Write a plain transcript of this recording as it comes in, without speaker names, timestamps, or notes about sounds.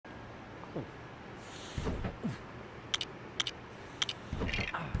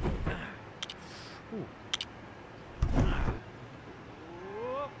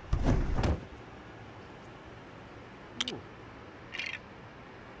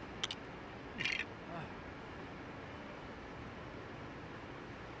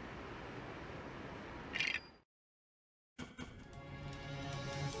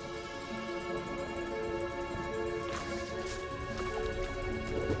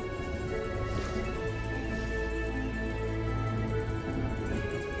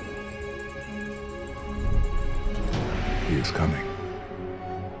is coming.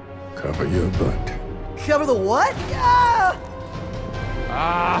 Cover your butt. Cover the what? Yeah!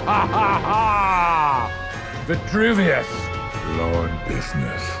 Ah ha ha ha! Vitruvius! Lord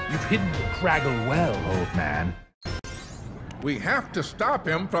business. You've hidden the Craggle well, old man. We have to stop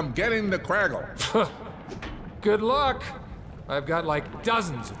him from getting the Craggle. Good luck. I've got like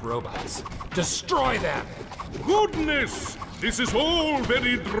dozens of robots. Destroy them! Goodness! This is all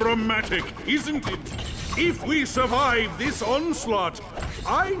very dramatic, isn't it? If we survive this onslaught,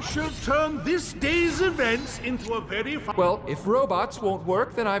 I shall turn this day's events into a very Well, if robots won't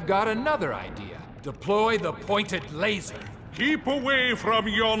work, then I've got another idea. Deploy the pointed laser. Keep away from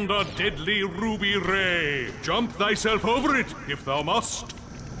yonder deadly ruby ray. Jump thyself over it, if thou must.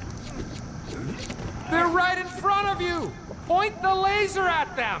 They're right in front of you! Point the laser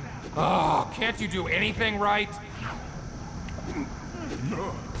at them! Oh, can't you do anything right?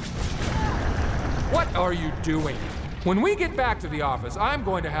 What are you doing? When we get back to the office, I'm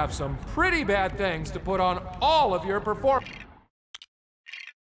going to have some pretty bad things to put on all of your performance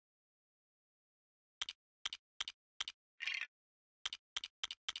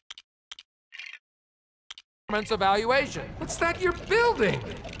evaluation. What's that you're building?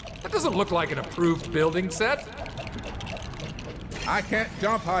 That doesn't look like an approved building set. I can't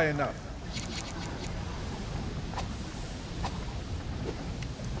jump high enough.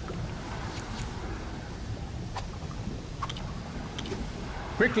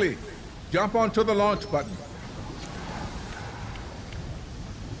 Quickly, jump onto the launch button.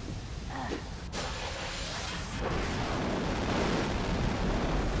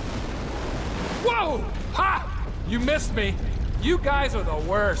 Whoa! Ha! You missed me. You guys are the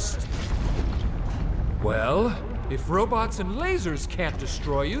worst. Well, if robots and lasers can't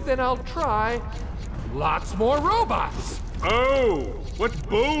destroy you, then I'll try lots more robots. Oh, what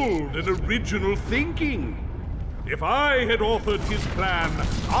bold and original thinking. If I had authored his plan,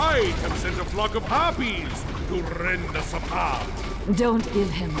 I'd have sent a flock of harpies to rend us apart. Don't give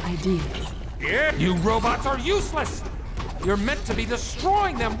him ideas. Yeah? You robots are useless! You're meant to be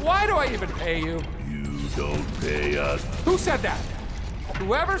destroying them. Why do I even pay you? You don't pay us. Who said that?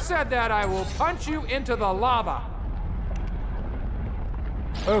 Whoever said that, I will punch you into the lava.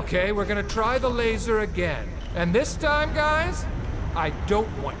 Okay, we're gonna try the laser again. And this time, guys, I don't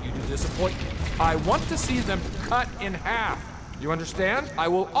want you to disappoint me. I want to see them cut in half. You understand? I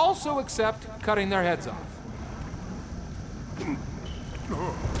will also accept cutting their heads off.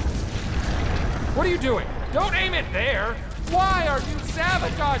 What are you doing? Don't aim it there! Why are you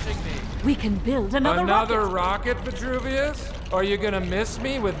sabotaging me? We can build another rocket, Vitruvius? Are you gonna miss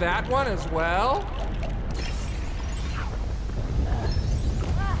me with that one as well?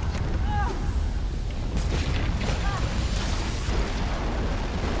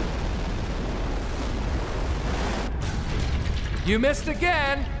 You missed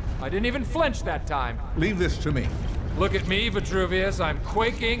again! I didn't even flinch that time. Leave this to me. Look at me, Vitruvius. I'm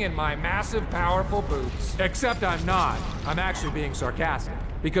quaking in my massive, powerful boots. Except I'm not. I'm actually being sarcastic.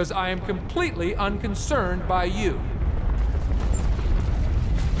 Because I am completely unconcerned by you.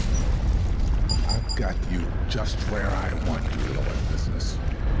 I've got you just where I want you, Lord Business.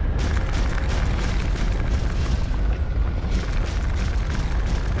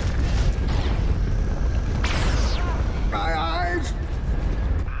 My eyes!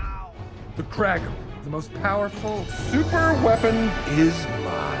 The Craggle, the most powerful super weapon, is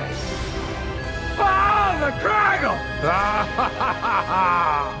mine. Ah, the Craggle! Ah, ha, ha, ha,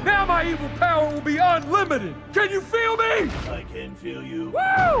 ha. Now my evil power will be unlimited. Can you feel me? I can feel you.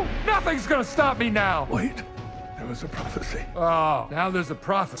 Woo! Nothing's gonna stop me now. Wait, there was a prophecy Oh, now there's a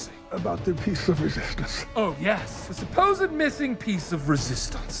prophecy. about the piece of resistance. Oh, yes. The supposed missing piece of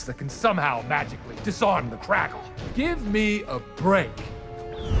resistance that can somehow magically disarm the Craggle. Give me a break.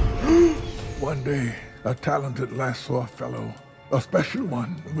 One day, a talented lasso fellow, a special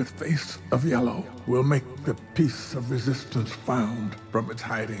one with face of yellow, will make the piece of resistance found from its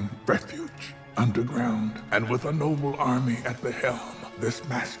hiding refuge underground. And with a noble army at the helm, this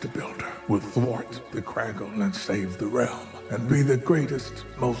master builder will thwart the Craggle and save the realm, and be the greatest,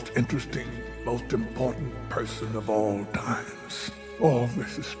 most interesting, most important person of all times. All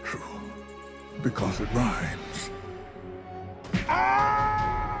this is true because it rhymes.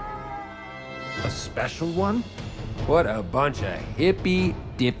 A special one? What a bunch of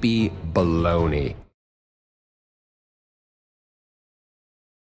hippy-dippy baloney.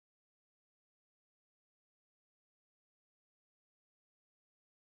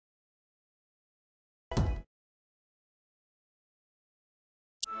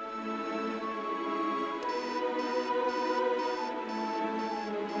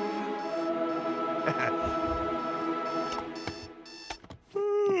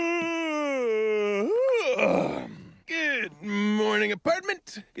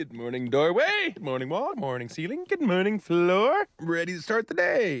 Perfect. Good morning, doorway. Good morning, wall. Morning, ceiling. Good morning, floor. Ready to start the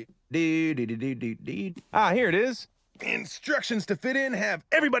day. Ah, here it is. Instructions to fit in, have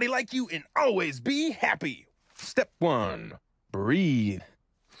everybody like you, and always be happy. Step 1, breathe.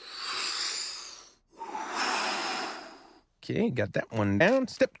 Okay, got that one down.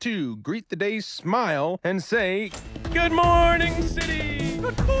 Step 2, greet the day, smile, and say, Good morning, city!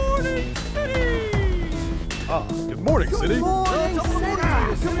 Good morning, city! Good morning, City.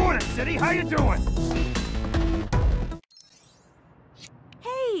 Good morning, City. How you doing?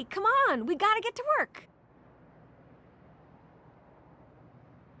 Hey, come on. We gotta get to work.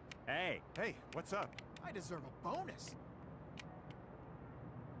 Hey, what's up? I deserve a bonus.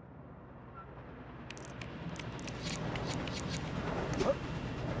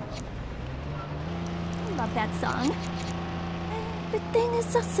 I love that song. Everything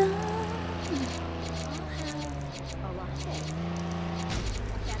is awesome.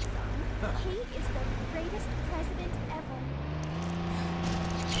 He is the greatest president ever.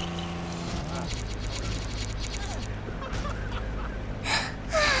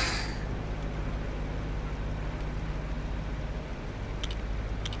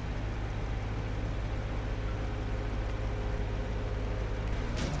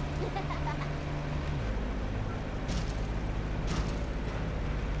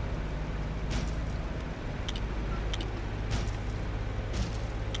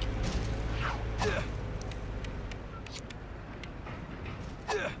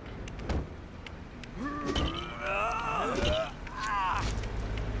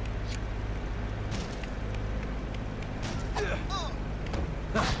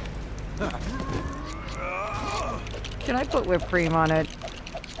 Can I put whipped cream on it?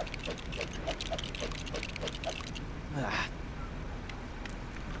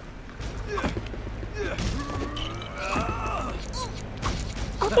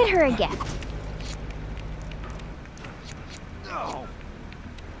 I'll get her a gift.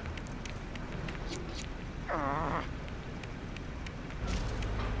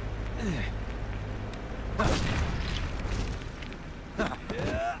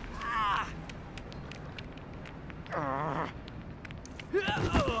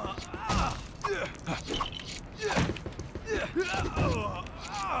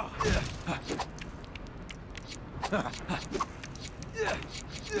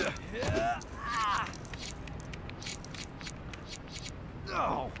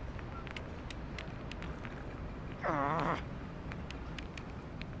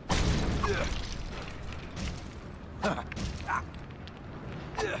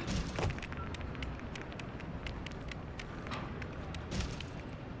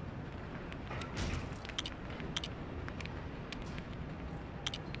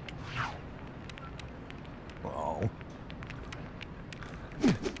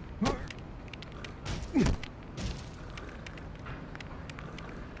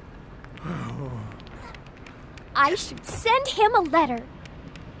 I should send him a letter.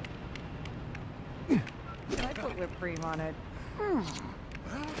 Can I put whipped cream on it? Well,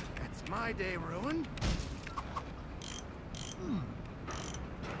 that's my day ruined.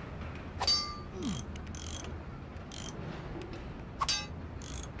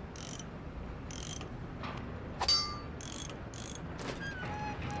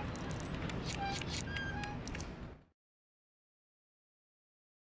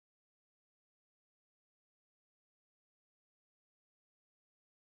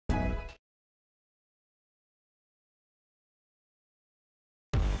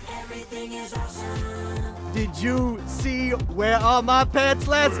 Everything is awesome. Did you see Where Are My Pants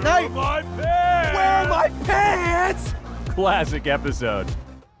last night? Where are my pants? Where are my pants? Classic episode.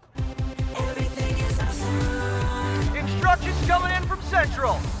 Everything is awesome. Instructions coming in from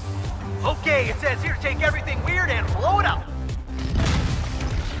Central. Okay, it says here take everything weird and blow it up.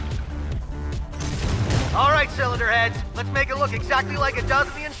 All right, cylinder heads, let's make it look exactly like it does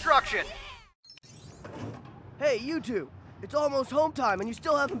in the instruction. Hey, you two. It's almost home time and you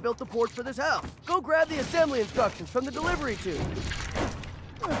still haven't built the porch for this house. Go grab the assembly instructions from the delivery tube.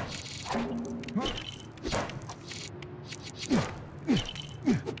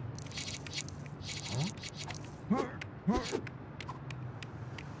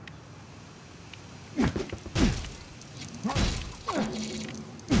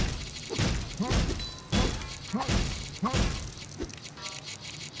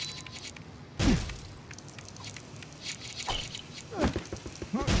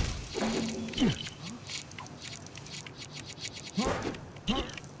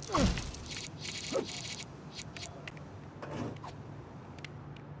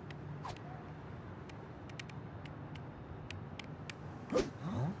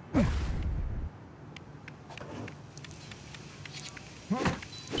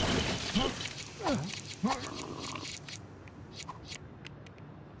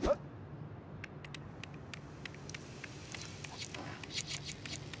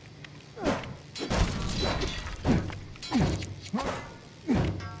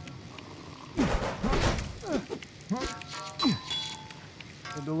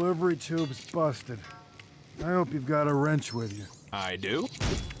 delivery tube's busted. I hope you've got a wrench with you. I do.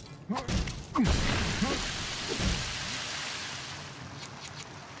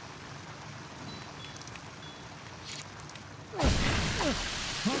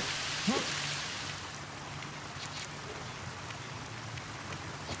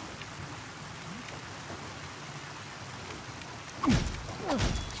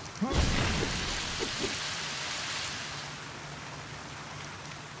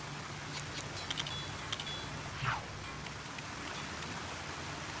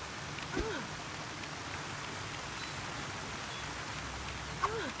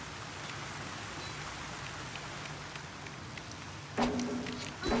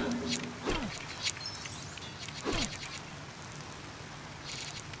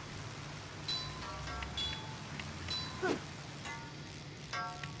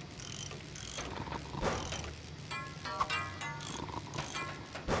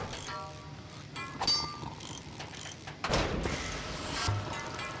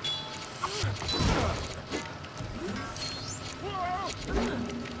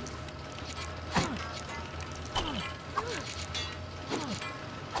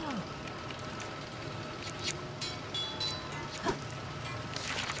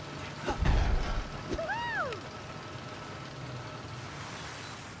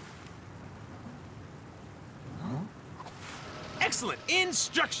 Excellent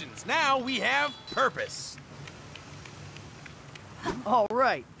instructions. Now we have purpose. All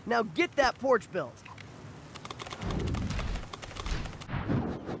right, now get that porch built.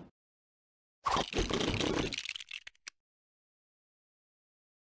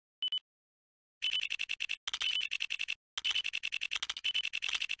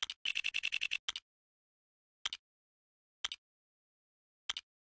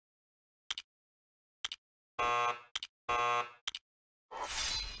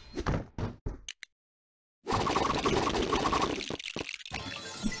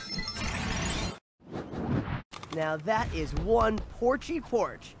 Now that is one porchy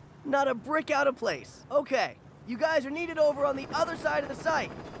porch. Not a brick out of place. Okay, you guys are needed over on the other side of the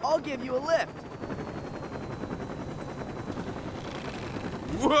site. I'll give you a lift.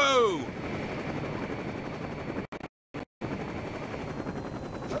 Whoa!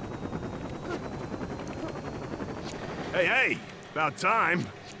 Hey, hey! About time.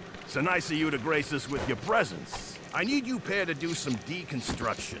 So nice of you to grace us with your presence. I need you pair to do some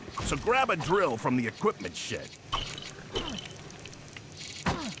deconstruction. So grab a drill from the equipment shed.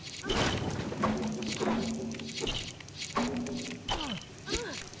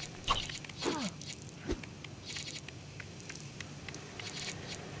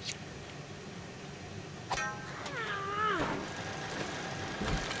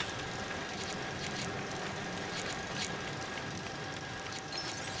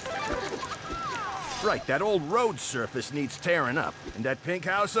 Right, that old road surface needs tearing up. And that pink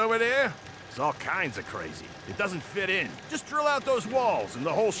house over there? It's all kinds of crazy. It doesn't fit in. Just drill out those walls and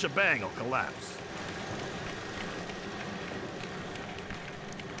the whole shebang will collapse.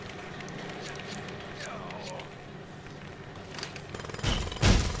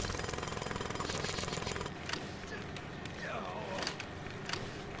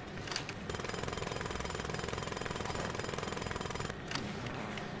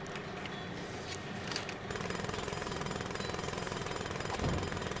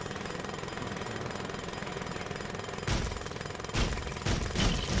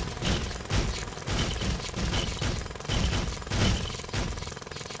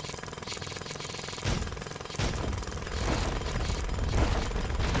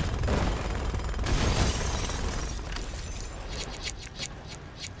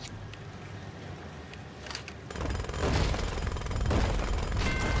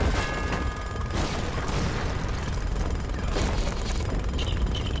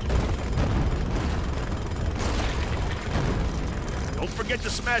 Don't forget to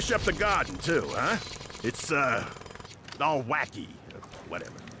smash up the garden, too, huh? It's, all wacky, or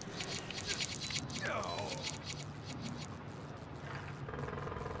whatever.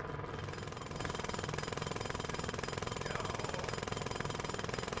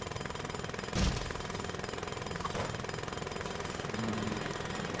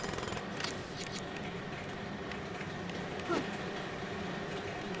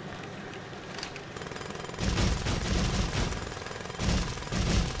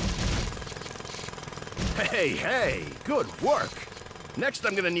 Hey, hey, good work. Next,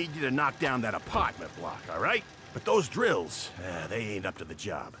 I'm gonna need you to knock down that apartment block, all right? But those drills, they ain't up to the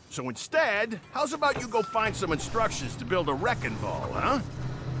job. So instead, how's about you go find some instructions to build a wrecking ball, huh?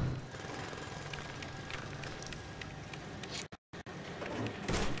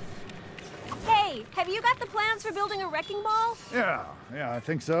 Have you got the plans for building a wrecking ball? Yeah, I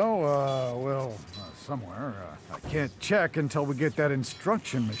think so. Well, somewhere. I can't check until we get that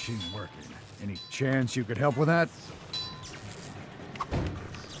instruction machine working. Any chance you could help with that?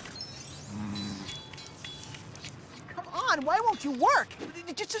 Come on, why won't you work?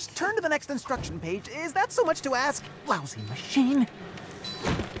 Just turn to the next instruction page. Is that so much to ask? Lousy machine.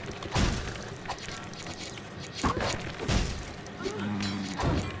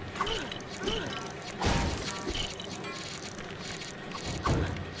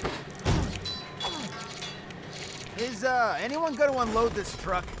 Is anyone gonna unload this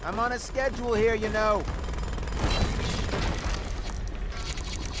truck? I'm on a schedule here, you know.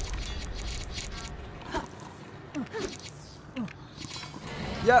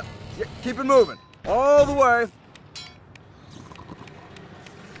 Yep, keep it moving. All the way.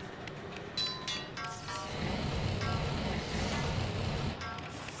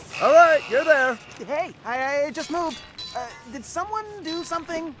 All right, you're there. Hey, I just moved. Did someone do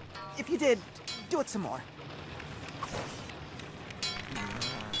something? If you did, do it some more.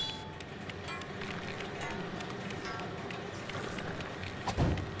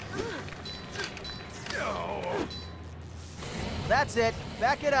 That's it.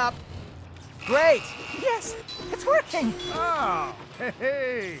 Back it up. Great! Yes, it's working! Oh,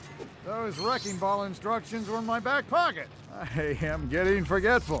 hey, those wrecking ball instructions were in my back pocket. I am getting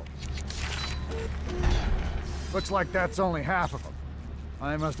forgetful. Looks like that's only half of them.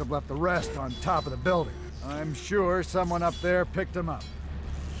 I must have left the rest on top of the building. I'm sure someone up there picked them up.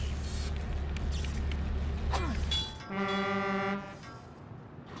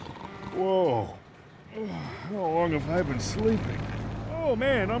 Whoa. How long have I been sleeping? Oh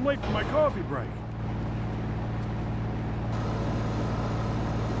man, I'm late for my coffee break.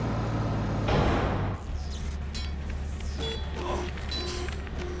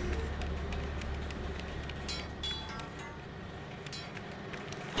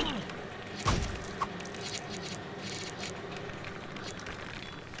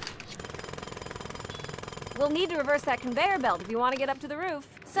 We'll need to reverse that conveyor belt if you want to get up to the roof.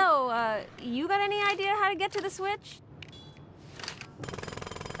 So, you got any idea how to get to the switch?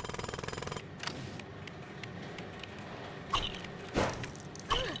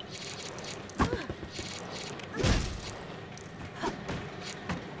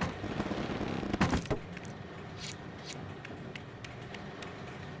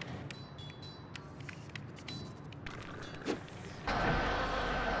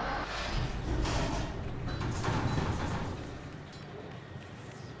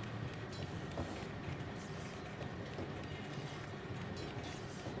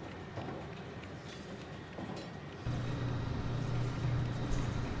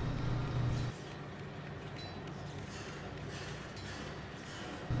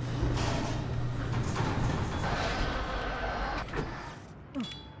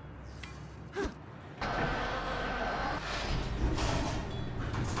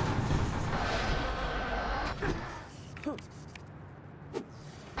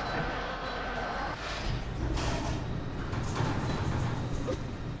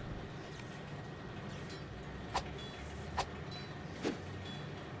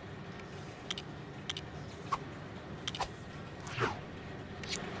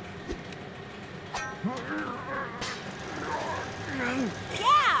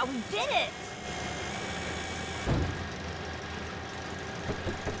 Yeah, we did it!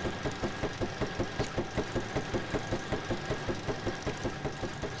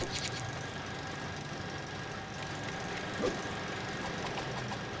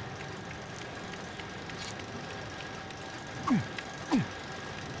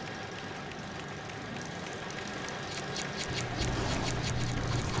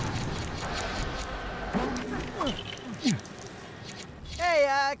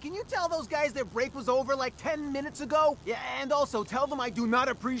 Can you tell those guys their break was over like 10 minutes ago? Yeah, and also tell them I do not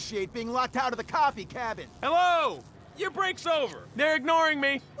appreciate being locked out of the coffee cabin. Hello! Your break's over. They're ignoring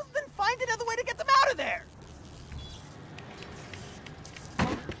me. Well, then find another way to get them out of there.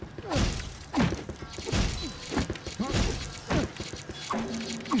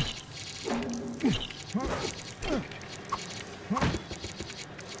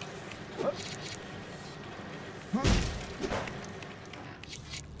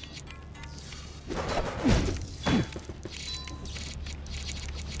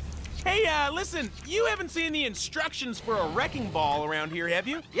 Hey, listen, you haven't seen the instructions for a wrecking ball around here, have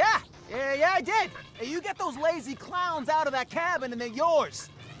you? Yeah, I did. Hey, you get those lazy clowns out of that cabin and they're yours.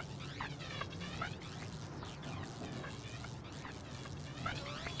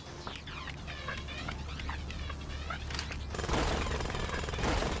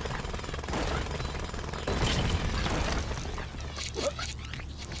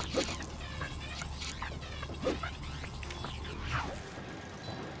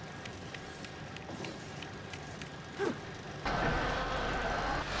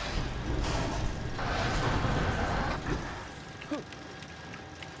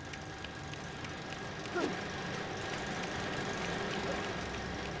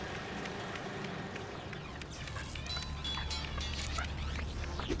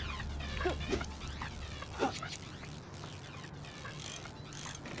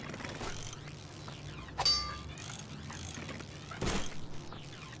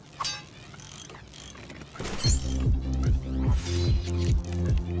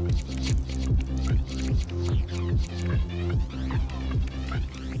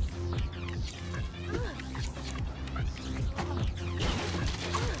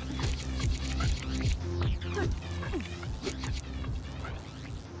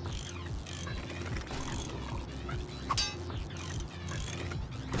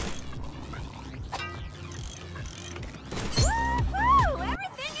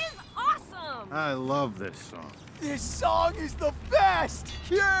 I love this song. This song is the best!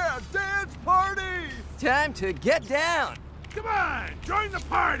 Yeah, dance party! Time to get down! Come on, join the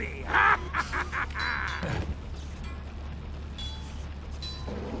party!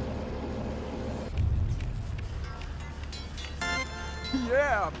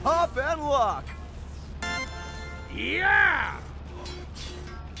 Yeah, pop and lock! Yeah!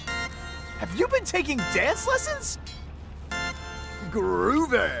 Have you been taking dance lessons?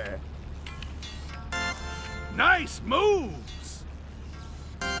 Groovy! Nice moves!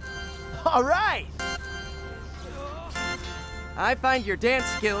 All right! I find your dance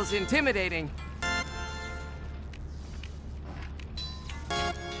skills intimidating.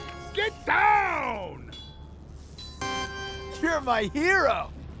 Get down! You're my hero!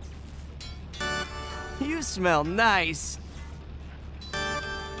 You smell nice.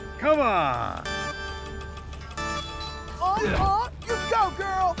 Come on! Oh, you go,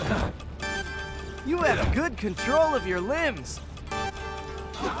 girl! You have good control of your limbs.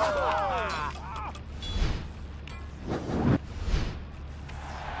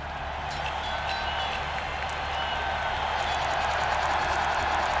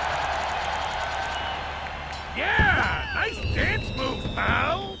 Yeah! Nice dance moves,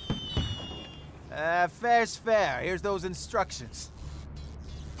 pal! Fair's fair. Here's those instructions.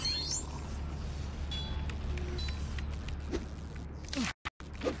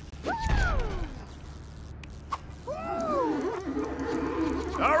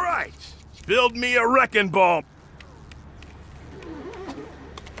 All right, build me a wrecking ball.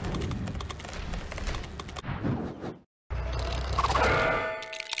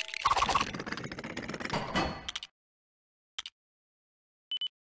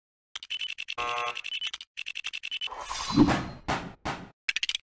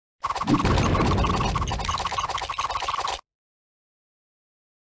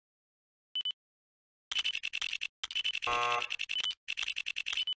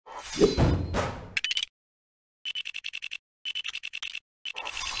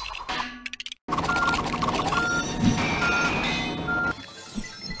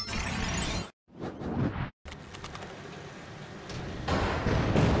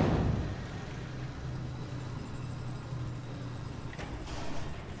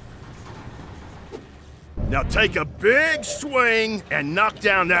 Now take a big swing and knock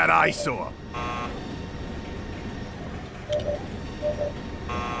down that eyesore.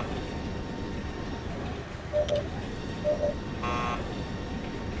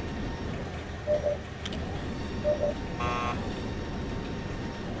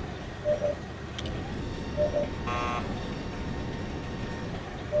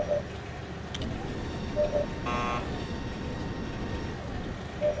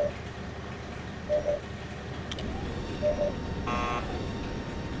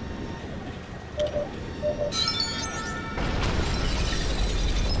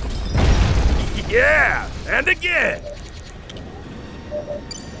 Yeah, and again.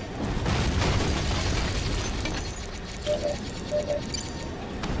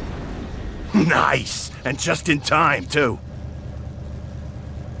 Nice, and just in time, too.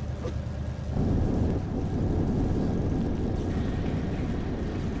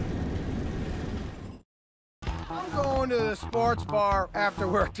 Going to the sports bar after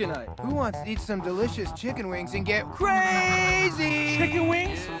work tonight. Who wants to eat some delicious chicken wings and get crazy? Chicken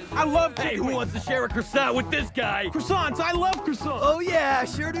wings? I love chicken wings. Who wants to share a croissant with this guy? Croissants, I love croissants. Oh yeah,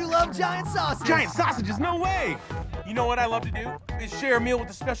 sure do love giant sausages. Giant sausages, no way. You know what I love to do? Is share a meal with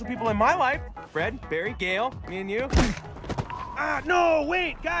the special people in my life. Fred, Barry, Gail, me and you. No,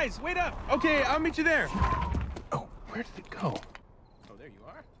 wait, guys, wait up. Okay, I'll meet you there. Oh, where did it go? Oh, there you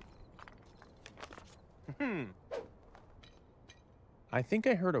are. I think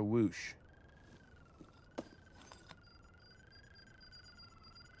I heard a whoosh.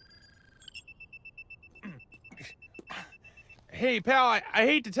 Hey, pal, I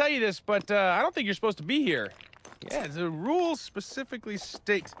hate to tell you this, but I don't think you're supposed to be here. Yeah, the rule specifically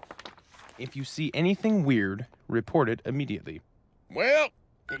states, if you see anything weird, report it immediately. Well,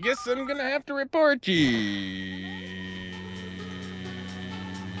 I guess I'm gonna have to report you.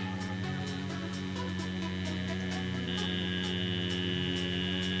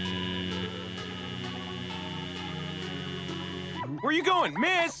 Where are you going,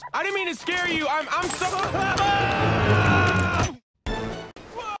 miss? I didn't mean to scare you. I'm so...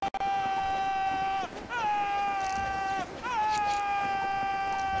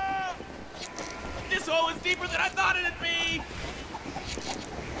 This hole is deeper than I thought it'd be.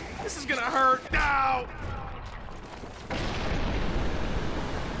 This is gonna hurt. Ow!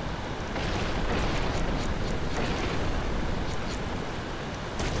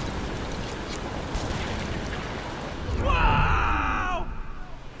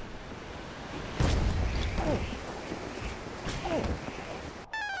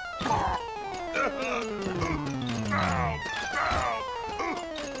 No!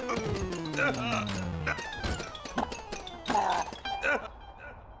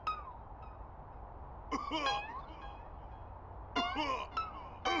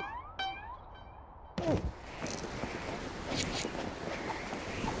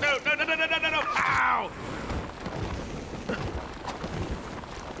 Ow!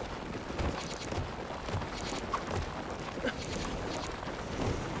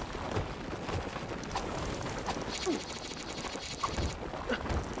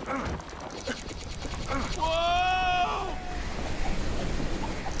 Whoa!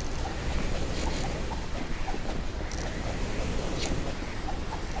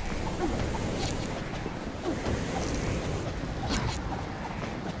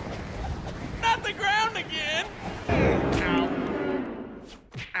 Not the ground again! Ow.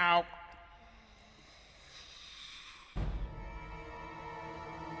 Ow.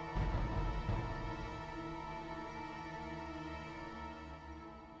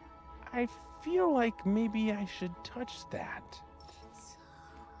 I feel like maybe I should touch that.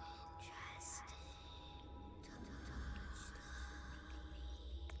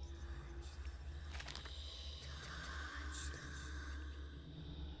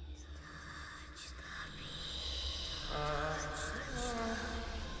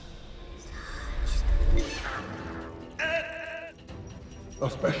 A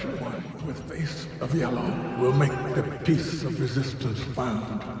special one with face of yellow will make the piece of resistance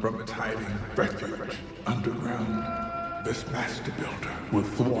found from its hiding refuge underground. This master builder will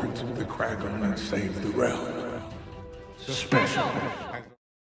thwart the Craggle and save the realm. Special.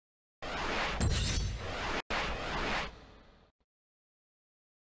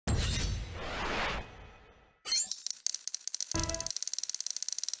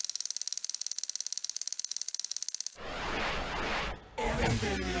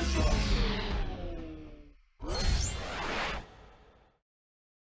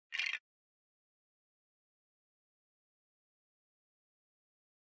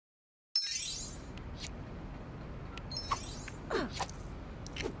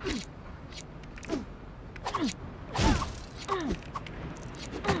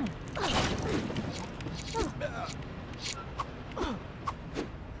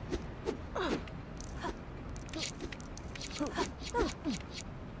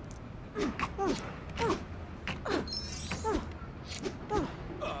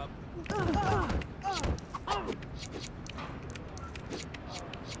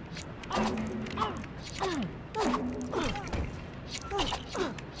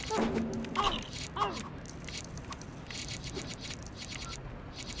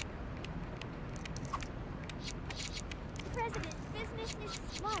 President, business is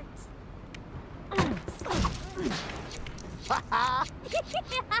smart.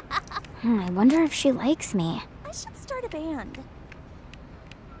 I wonder if she likes me. I should start a band.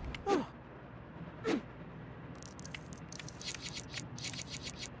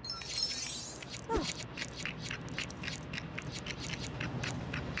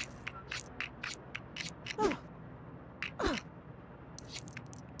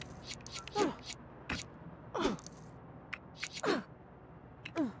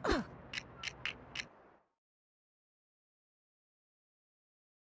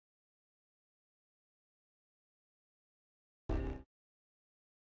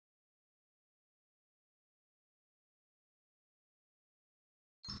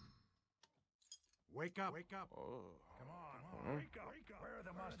 Wake up. Wake up. Oh. Come on. Wake up. Where are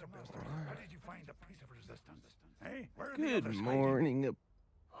the master builders? How did you find the piece of resistance? Hey, where are the Good others morning,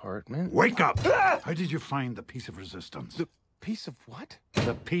 apartment. Wake up! How did you find the piece of resistance? The piece of what?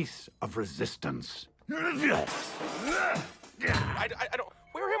 The piece of resistance. I don't...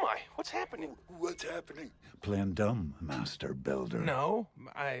 Where am I? What's happening? What's happening? Playing dumb, master builder. No,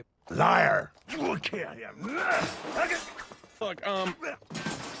 Liar! Look,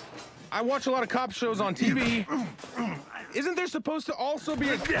 I watch a lot of cop shows on TV. Isn't there supposed to also be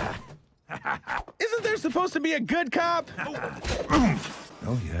a... Isn't there supposed to be a good cop?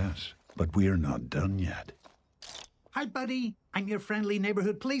 Oh, yes. But we're not done yet. Hi, buddy. I'm your friendly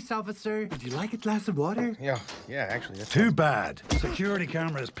neighborhood police officer. Would you like a glass of water? Yeah, actually. That's Too bad. Security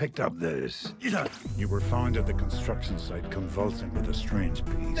cameras picked up this. You were found at the construction site convulsing with a strange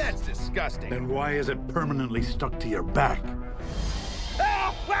piece. That's disgusting. Then why is it permanently stuck to your back?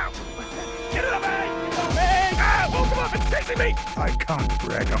 Oh, wow! Get it up, man! Ah, woke him up, it's chasing me! I can't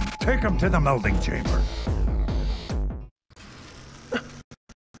drag him. Take him to the melting chamber.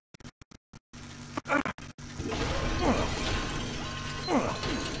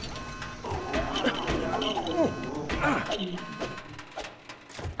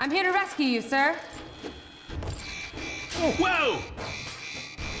 I'm here to rescue you, sir. Whoa!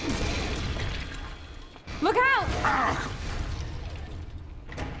 Look out!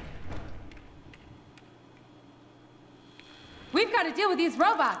 We've got to deal with these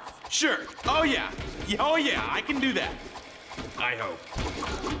robots. Sure. Oh, yeah. Oh, yeah, I can do that. I hope.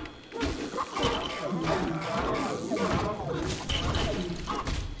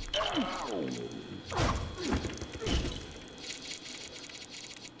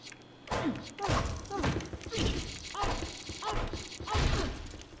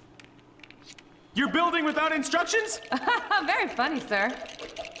 You're building without instructions? Very funny, sir.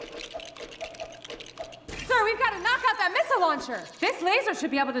 Sir, we've got to knock out that missile launcher. This laser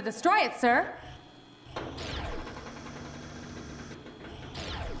should be able to destroy it, sir.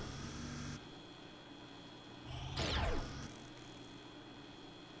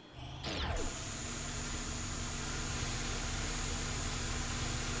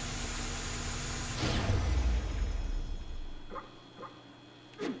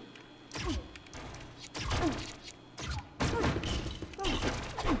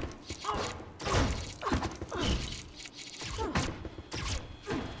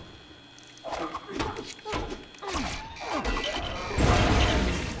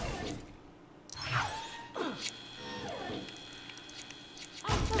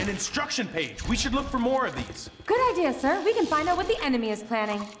 An instruction page. We should look for more of these. Good idea, sir. We can find out what the enemy is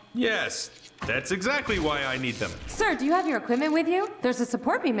planning. Yes, that's exactly why I need them. Sir, do you have your equipment with you? There's a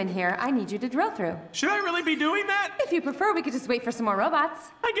support beam in here I need you to drill through. Should I really be doing that? If you prefer, we could just wait for some more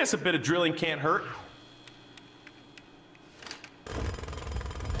robots. I guess a bit of drilling can't hurt.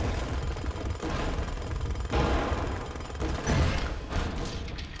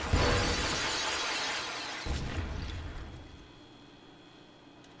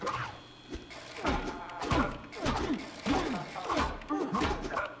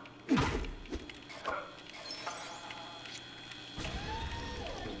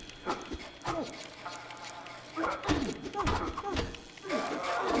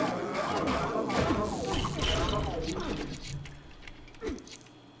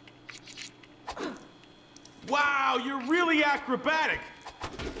 Wow, you're really acrobatic.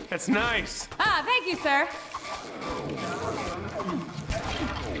 That's nice. Ah, thank you, sir.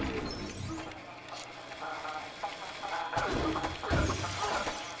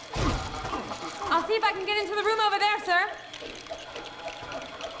 I'll see if I can get into the room over there, sir.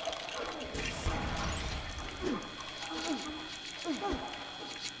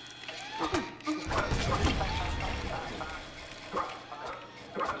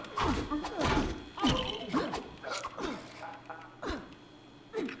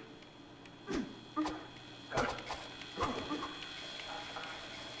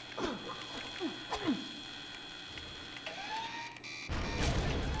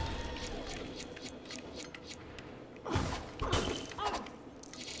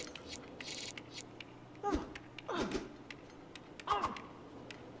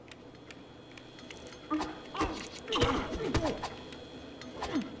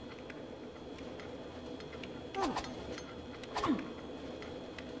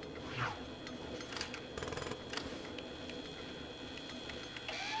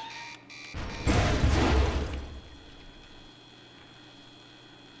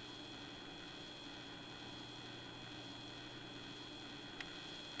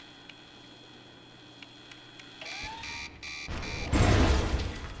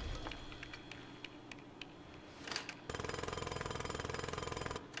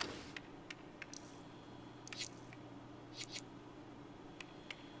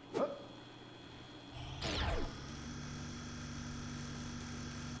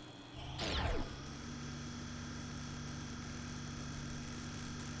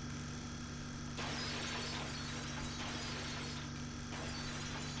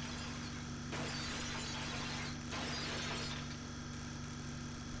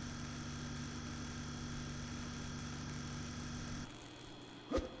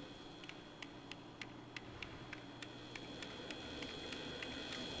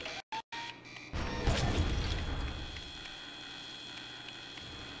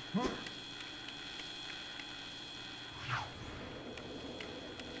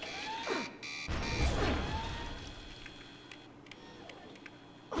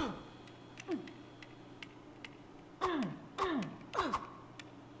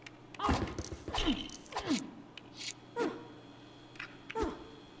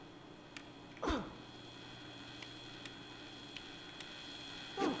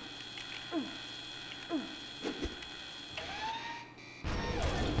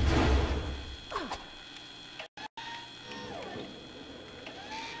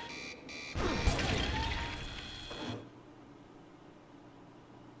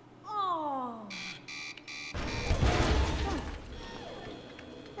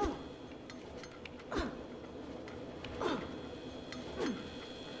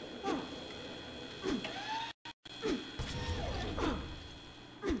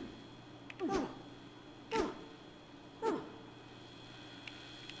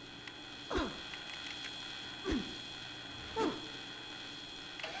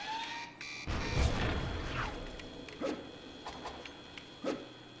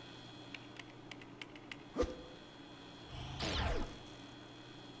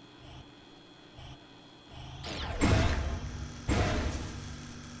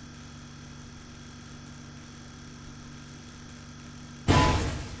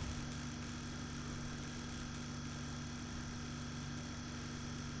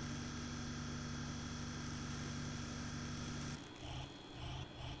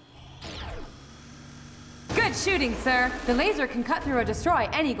 Good shooting, sir. The laser can cut through or destroy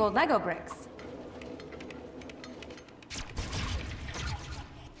any gold Lego bricks.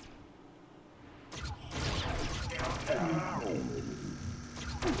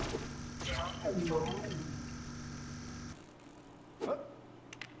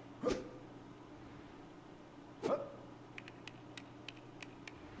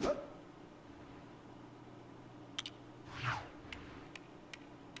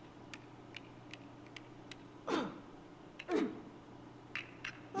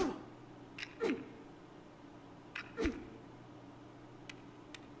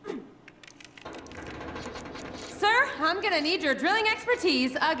 I'm gonna need your drilling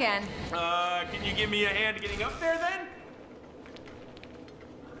expertise again. Can you give me a hand getting up there then?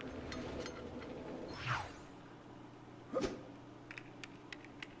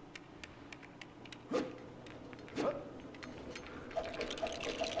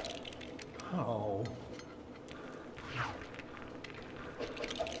 Oh.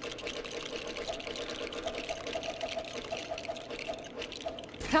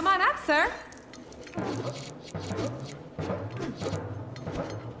 Come on up, sir.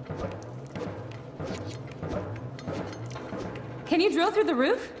 Can you drill through the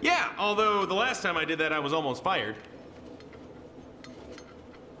roof? Yeah, although the last time I did that, I was almost fired.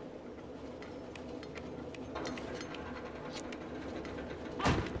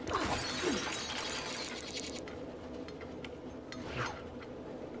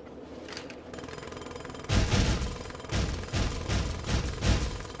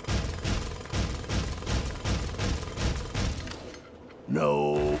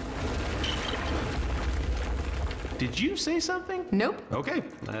 No. Did you say something? Nope. Okay,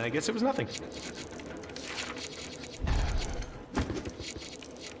 I guess it was nothing.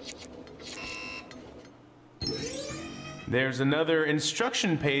 There's another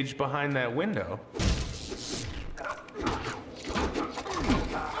instruction page behind that window.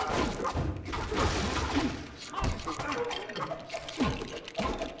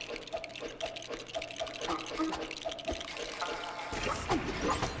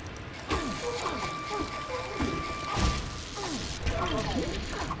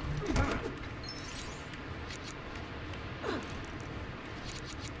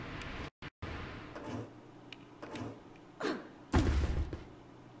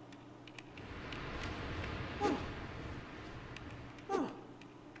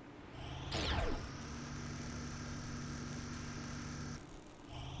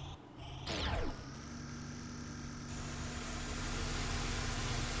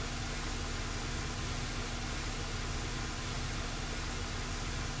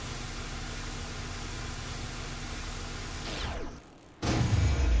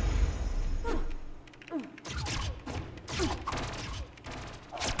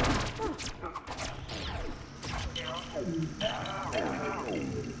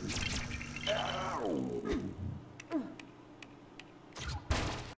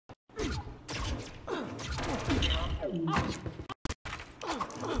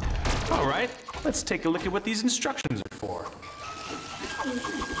 All right, let's take a look at what these instructions are for.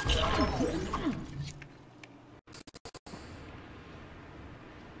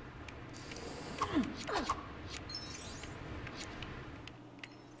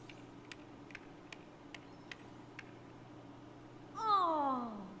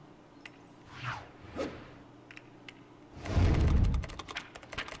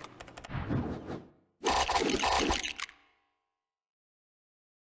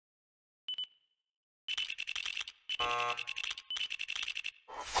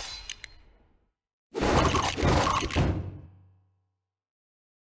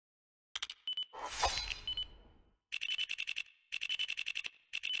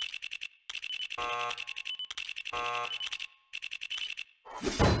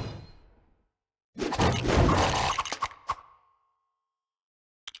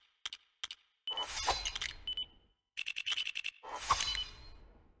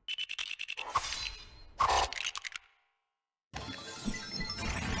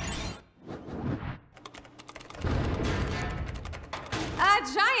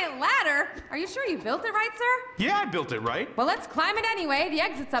 Giant ladder? Are you sure you built it right, sir? Yeah, I built it right. Well, let's climb it anyway. The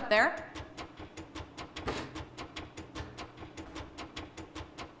exit's up there.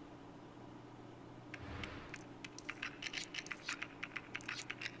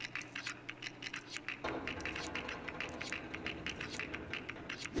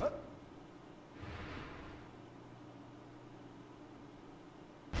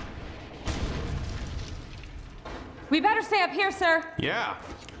 We better stay up here, sir. Yeah.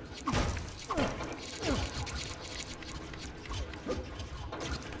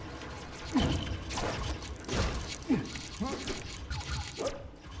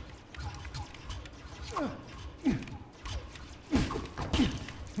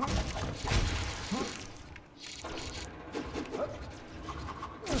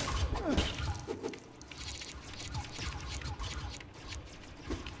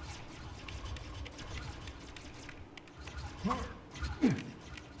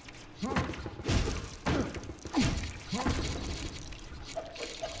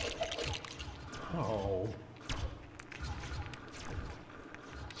 Oh.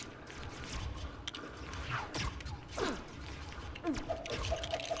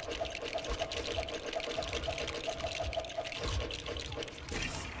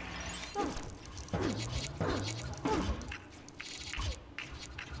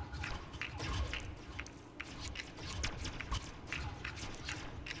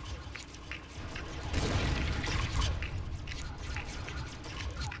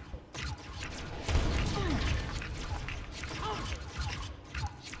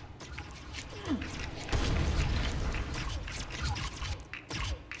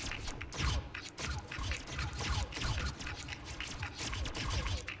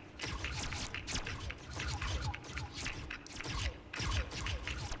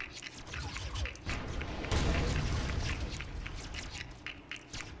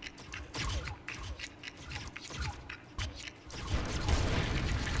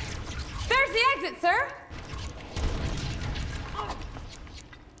 There's the exit, sir.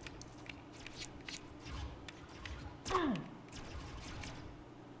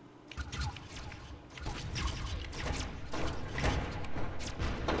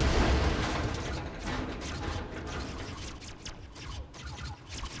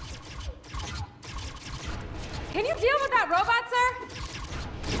 Can you deal with that robot, sir?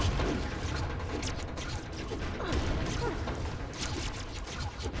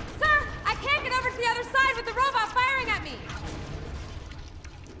 Sir, I can't get over to the other side with the robot firing at me.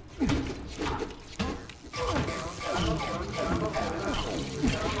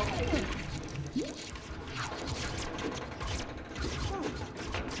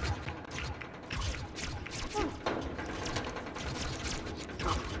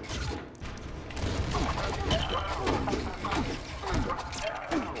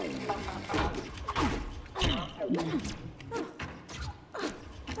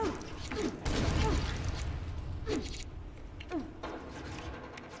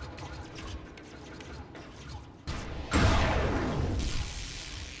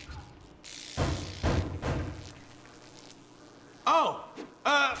 Oh,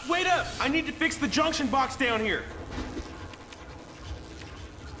 wait up! I need to fix the junction box down here.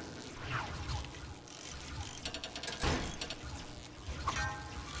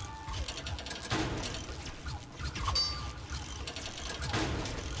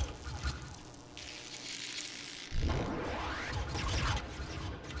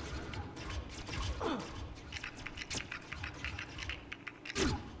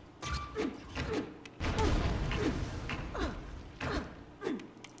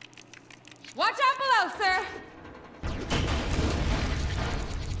 Watch out below, sir.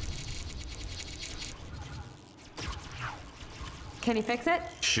 Can you fix it?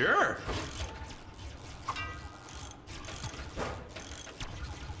 Sure.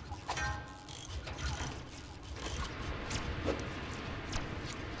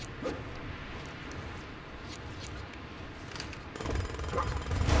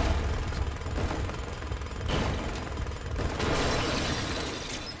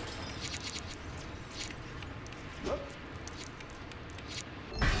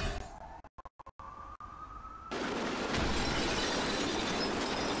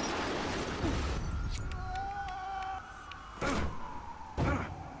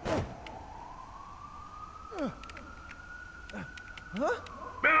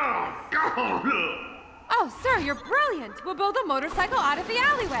 Oh, sir, you're brilliant. We'll build a motorcycle out of the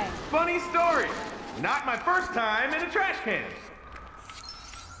alleyway. Funny story. Not my first time in a trash can.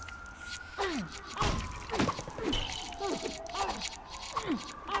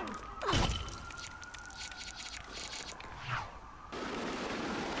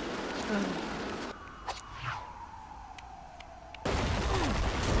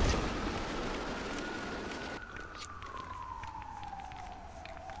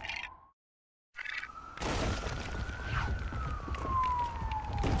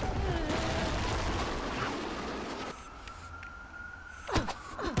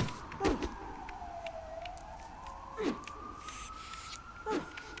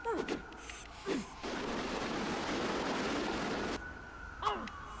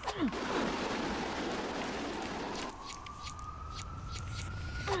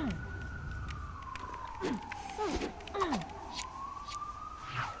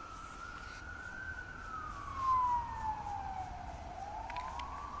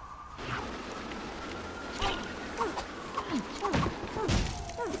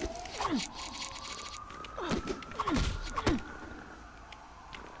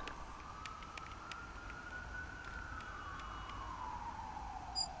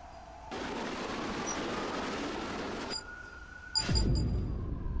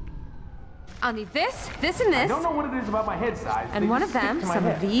 I'll need this, this, and this. I don't know what it is about my head size. And one of them, some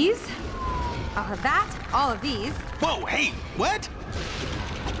of these. I'll have that, all of these. Whoa, hey, what?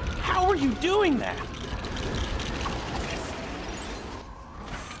 How are you doing that?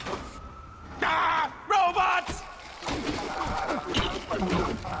 Ah! Robots!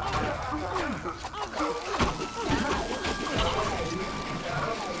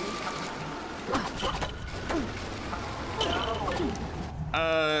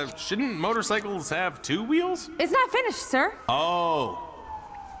 Shouldn't motorcycles have 2 wheels? It's not finished, sir. Oh.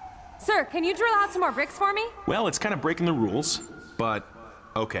 Sir, can you drill out some more bricks for me? Well, it's kind of breaking the rules, but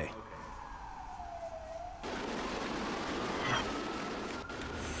okay.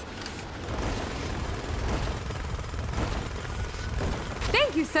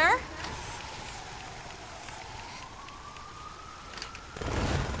 Thank you, sir.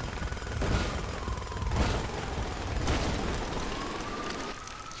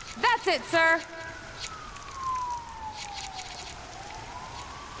 That's it, sir.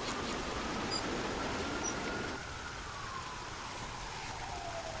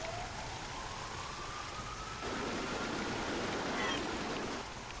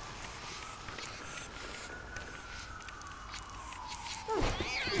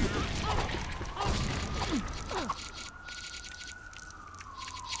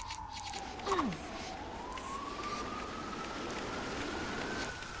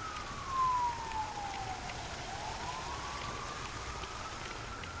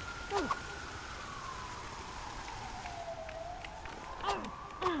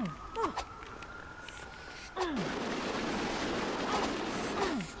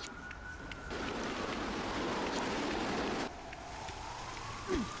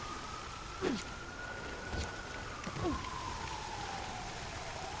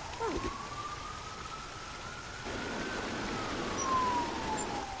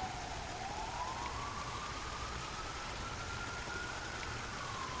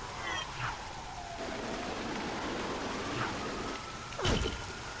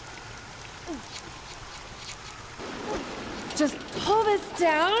 Just pull this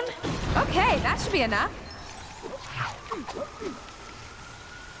down. Okay, that should be enough.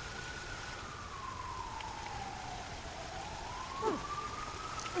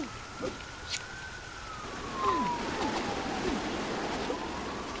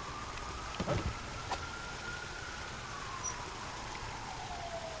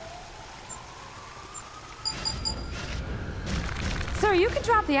 Sir, you can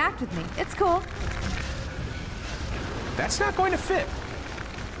drop the act with me. It's cool. That's not going to fit.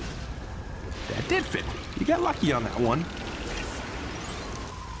 That did fit. You got lucky on that one.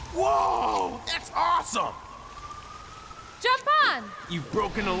 Whoa! That's awesome! Jump on! You've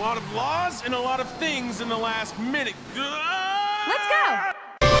broken a lot of laws and a lot of things in the last minute. Let's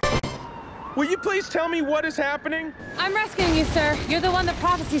go! Will you please tell me what is happening? I'm rescuing you, sir. You're the one the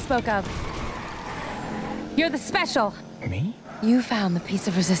prophecy spoke of. You're the special. Me? You found the piece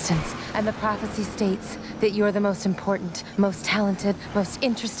of resistance, and the prophecy states that you're the most important, most talented, most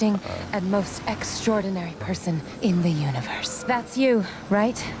interesting, and most extraordinary person in the universe. That's you,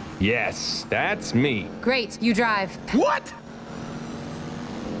 right? Yes, that's me. Great, you drive. What?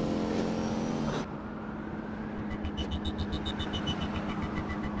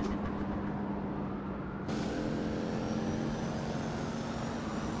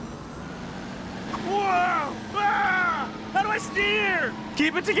 Whoa! Ah! How do I steer?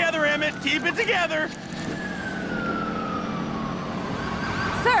 Keep it together, Emmett. Keep it together.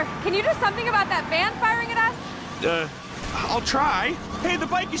 Sir, can you do something about that van firing at us? I'll try. Hey, the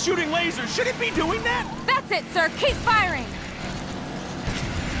bike is shooting lasers. Should it be doing that? That's it, sir. Keep firing.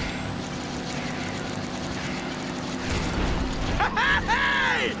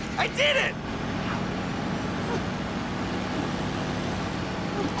 Hey! I did it!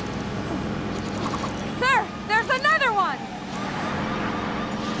 Sir, there's another one!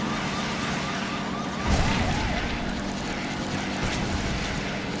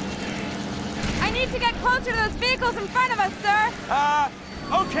 I need to get closer to those vehicles in front of us, sir!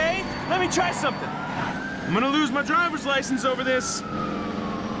 Okay. Let me try something. I'm gonna lose my driver's license over this.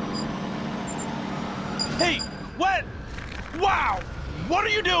 Hey, what? Wow! What are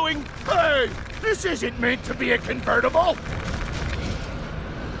you doing? Hey, this isn't meant to be a convertible.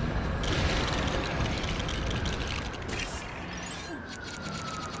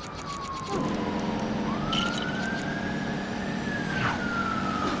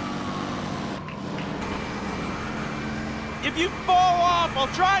 If you fall off, I'll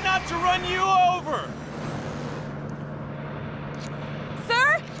try not to run you over.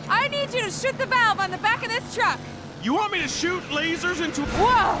 Sir, I need you to shoot the valve on the back of this truck. You want me to shoot lasers into...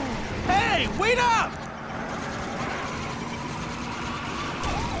 Whoa! Hey, wait up!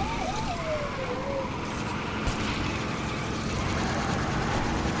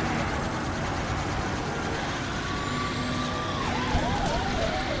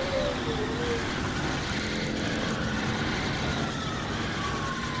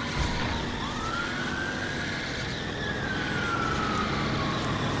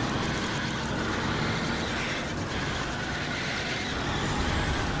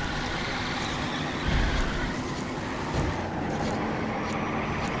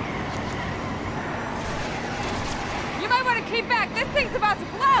 Keep back! This thing's about to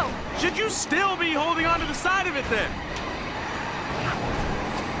blow! Should you still be holding onto the side of it then?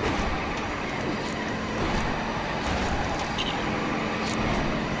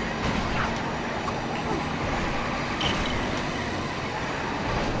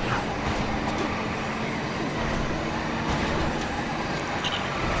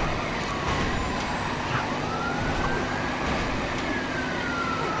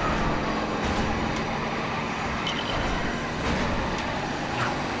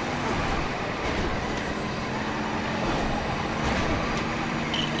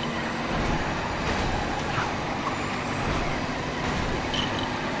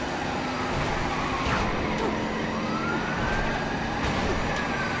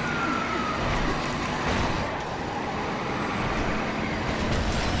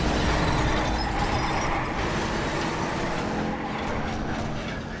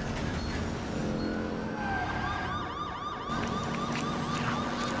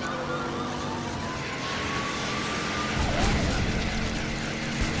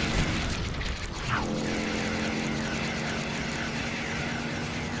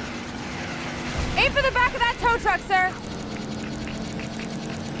 Aim for the back of that tow truck, sir!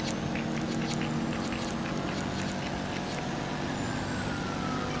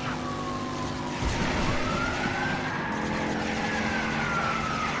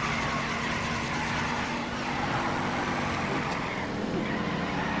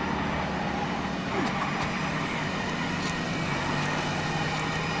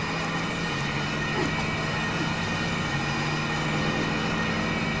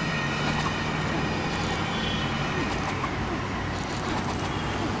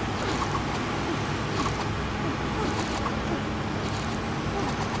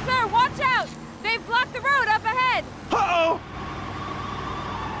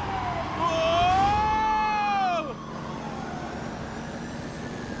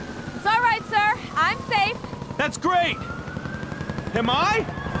 That's great! Am I?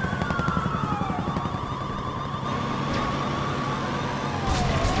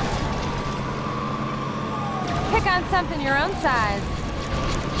 Pick on something your own size.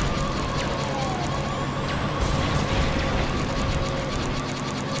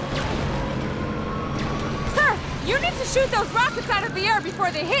 Sir, you need to shoot those rockets out of the air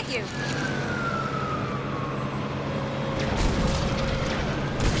before they hit you.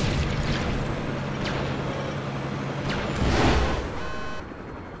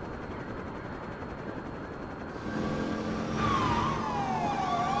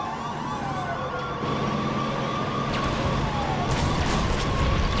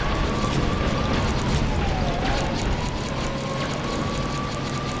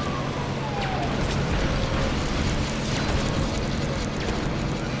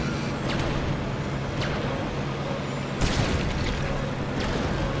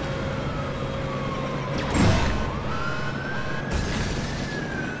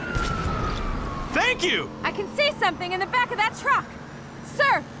 Thank you! I can see something in the back of that truck.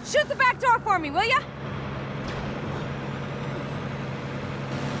 Sir, shoot the back door for me, will ya?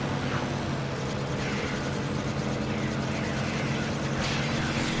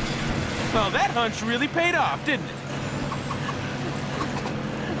 Well, that hunch really paid off, didn't it?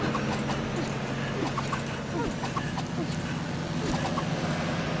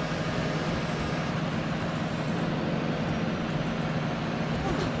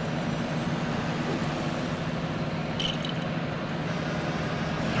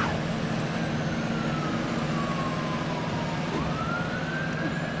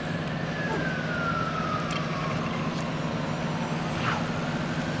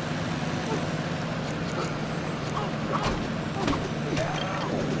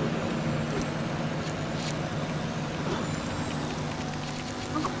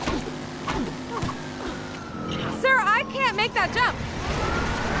 Make that jump.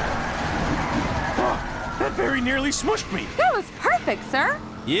 Oh, that very nearly smushed me. That was perfect, sir.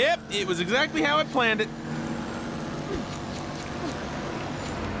 Yep, it was exactly how I planned it.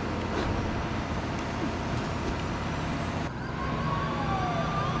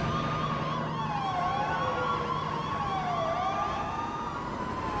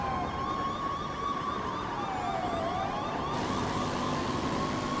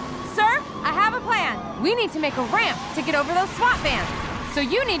 We need to make a ramp to get over those SWAT vans. So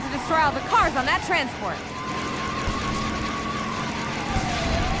you need to destroy all the cars on that transport.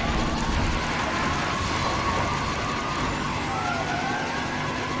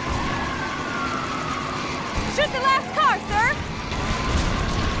 Shoot the last car, sir!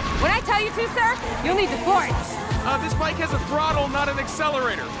 When I tell you to, sir, you'll need to board. This bike has a throttle, not an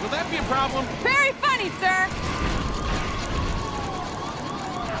accelerator. Will that be a problem? Very funny, sir!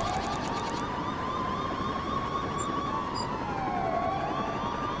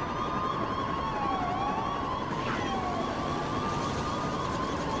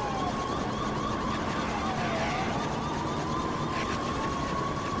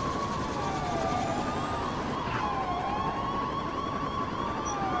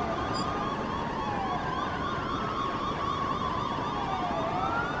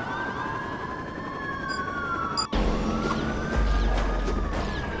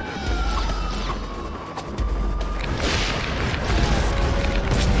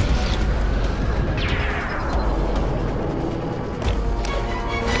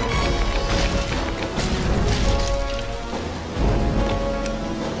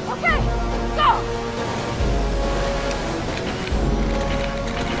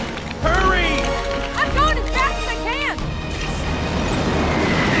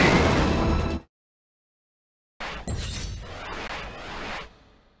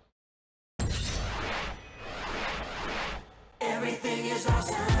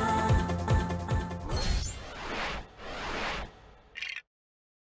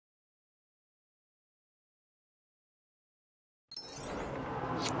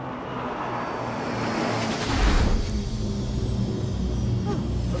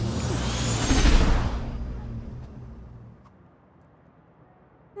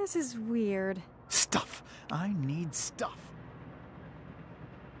 This is weird. Stuff. I need stuff.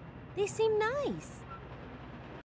 They seem nice.